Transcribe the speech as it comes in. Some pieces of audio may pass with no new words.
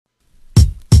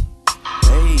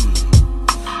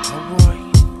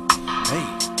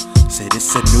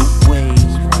It's a new way,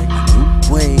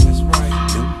 new way,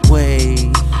 new way.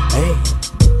 Hey,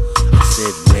 I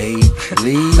said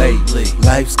lately,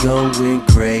 life's going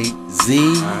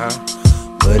crazy.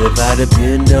 But if I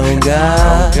depend on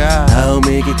God, I'll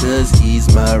make it 'cause He's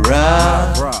my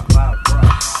rock.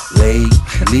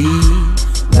 Lately,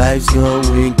 life's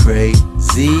going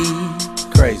crazy.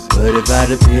 But if I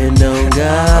depend on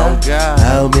God,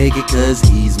 I'll make it 'cause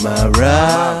He's my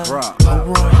rock.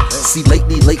 See,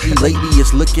 lately,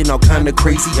 it's looking all kinda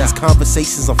crazy. These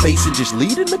conversations I'm facing just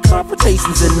leading to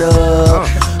confrontations. And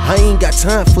I ain't got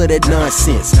time for that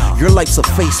nonsense. Your life's a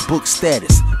Facebook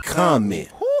status comment.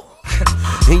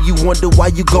 And you wonder why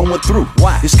you going through.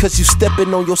 It's 'cause you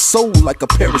stepping on your soul like a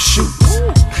pair of shoes.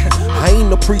 I ain't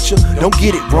no preacher, don't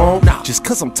get it wrong. Just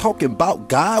 'cause I'm talking about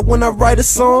God when I write a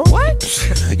song.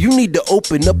 You need to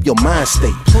open up your mind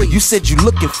state. You said you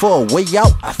looking for a way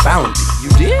out, I found it. You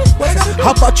did?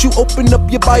 How about you open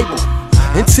up your Bible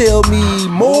and tell me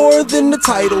more than the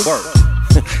title?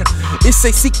 It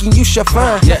say seeking you shall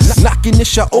find, knocking it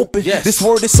shall open. This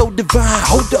word is so divine.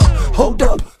 Hold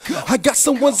up, I got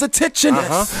someone's attention.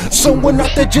 Someone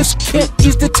out there just can't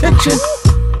ease the tension.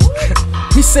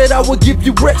 He said I will give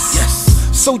you rest.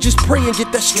 So just pray and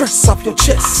get that stress off your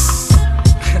chest.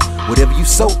 Whatever you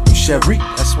sow, you shall reap.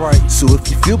 That's right. So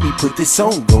if you feel me, put this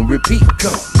on, gon' repeat.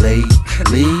 Go.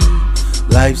 Lately,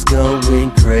 life's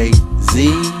going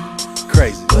crazy.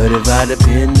 But if I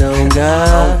depend on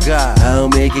God, I'll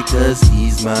make it 'cause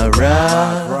He's my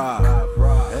rock.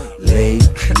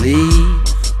 Lately,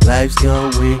 life's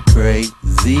going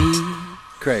crazy.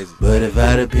 But if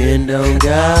I depend on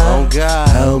God,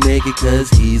 I'll make it 'cause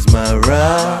He's my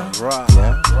rock.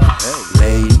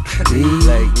 Lately,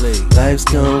 life's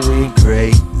going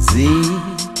crazy.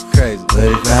 But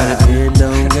if I depend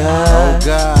on God,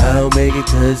 I'll make it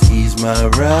 'cause He's my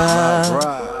rock.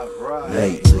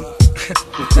 Lately.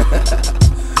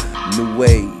 New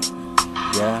way,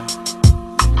 yeah.